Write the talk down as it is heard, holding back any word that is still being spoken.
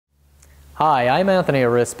Hi, I'm Anthony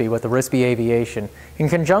Arispe with Arispe Aviation in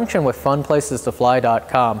conjunction with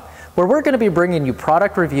FunPlacesToFly.com, where we're going to be bringing you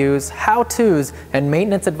product reviews, how-tos, and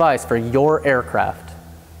maintenance advice for your aircraft.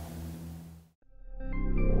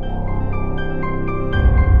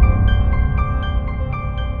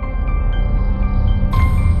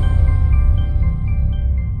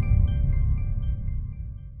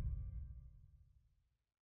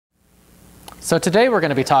 So today we're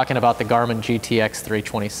going to be talking about the Garmin GTX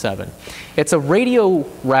 327. It's a radio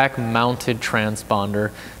rack mounted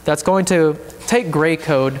transponder that's going to take gray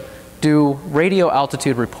code, do radio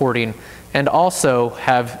altitude reporting, and also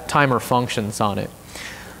have timer functions on it.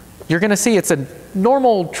 You're going to see it's a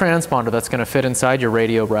normal transponder that's going to fit inside your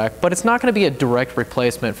radio rack, but it's not going to be a direct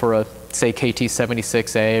replacement for a, say,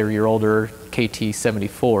 KT76A or your older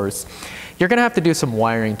KT74s. You're going to have to do some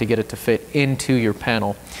wiring to get it to fit into your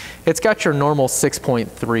panel. It's got your normal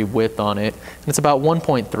 6.3 width on it, and it's about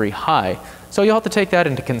 1.3 high. So you'll have to take that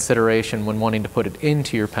into consideration when wanting to put it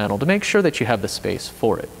into your panel to make sure that you have the space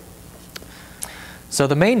for it. So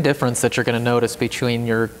the main difference that you're going to notice between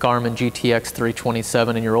your Garmin GTX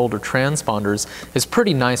 327 and your older transponders is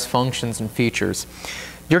pretty nice functions and features.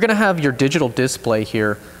 You're going to have your digital display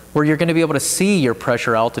here where you're going to be able to see your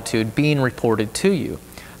pressure altitude being reported to you.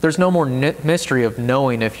 There's no more mystery of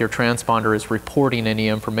knowing if your transponder is reporting any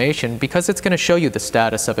information because it's going to show you the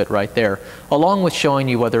status of it right there, along with showing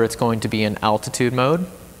you whether it's going to be in altitude mode,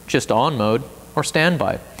 just on mode, or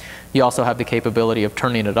standby. You also have the capability of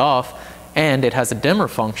turning it off, and it has a dimmer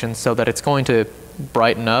function so that it's going to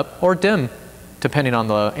brighten up or dim depending on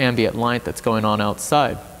the ambient light that's going on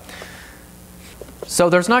outside. So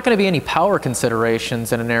there's not going to be any power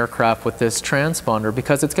considerations in an aircraft with this transponder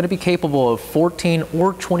because it's going to be capable of 14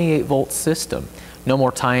 or 28 volt system. No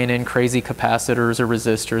more tying in crazy capacitors or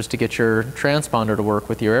resistors to get your transponder to work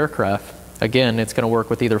with your aircraft. Again, it's going to work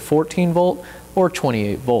with either 14 volt or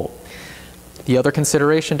 28 volt. The other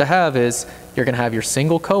consideration to have is you're going to have your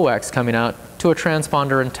single coax coming out to a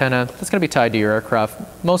transponder antenna that's going to be tied to your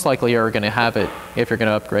aircraft. Most likely you're going to have it if you're going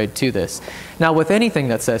to upgrade to this. Now with anything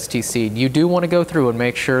that's STC'd, you do want to go through and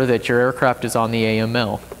make sure that your aircraft is on the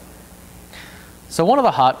AML. So one of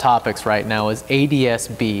the hot topics right now is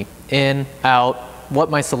ADS-B, in, out,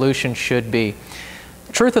 what my solution should be.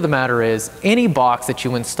 The truth of the matter is, any box that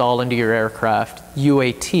you install into your aircraft,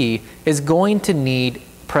 UAT, is going to need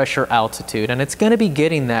pressure altitude, and it's going to be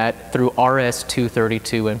getting that through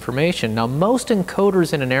RS-232 information. Now most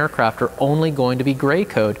encoders in an aircraft are only going to be gray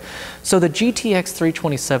code, so the GTX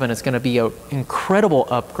 327 is going to be an incredible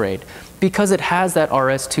upgrade because it has that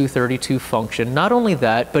RS-232 function. Not only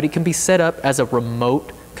that, but it can be set up as a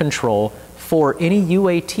remote control for any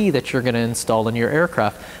UAT that you're going to install in your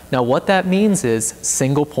aircraft. Now what that means is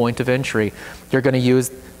single point of entry. You're going to use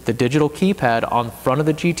the digital keypad on front of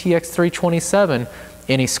the GTX 327.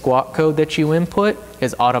 Any squawk code that you input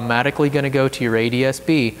is automatically going to go to your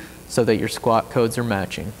ADS-B so that your squawk codes are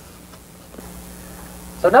matching.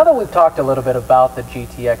 So now that we've talked a little bit about the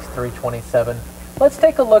GTX 327, let's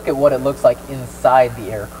take a look at what it looks like inside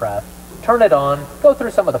the aircraft. Turn it on, go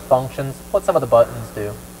through some of the functions, what some of the buttons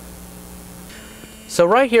do. So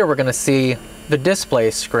right here we're going to see the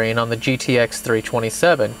display screen on the GTX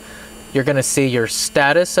 327. You're going to see your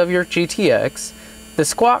status of your GTX, the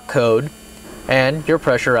squawk code, and your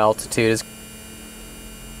pressure altitude.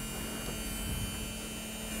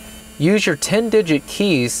 Use your 10-digit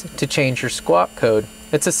keys to change your squawk code.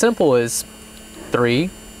 It's as simple as 3,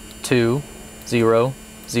 2, 0,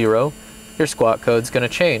 0. Your squawk code's going to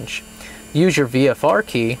change. Use your VFR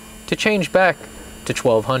key to change back to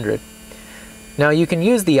 1200. Now you can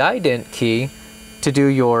use the ident key to do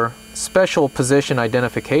your special position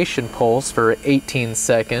identification pulse for 18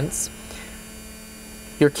 seconds.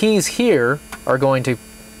 Your keys here are going to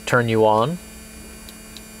turn you on,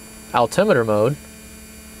 altimeter mode,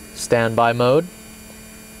 standby mode,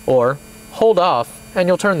 or hold off and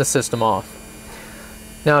you'll turn the system off.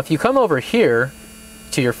 Now if you come over here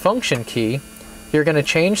to your function key, you're going to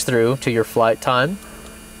change through to your flight time,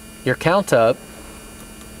 your count up,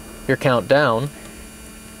 your count down,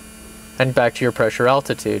 and back to your pressure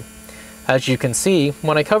altitude. As you can see,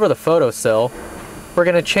 when I cover the photo cell, we're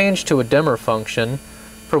going to change to a dimmer function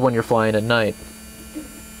for when you're flying at night.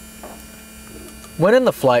 When in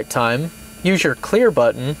the flight time, use your clear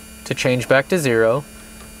button to change back to 0,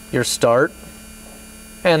 your start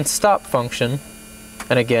and stop function,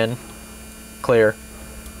 and again, clear.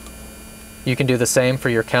 You can do the same for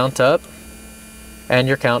your count up and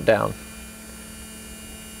your count down.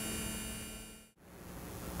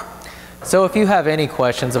 So if you have any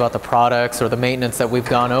questions about the products or the maintenance that we've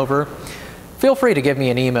gone over, feel free to give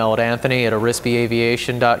me an email at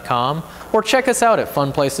anthony@arispeaviation.com or check us out at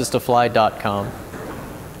FunPlacesToFly.com.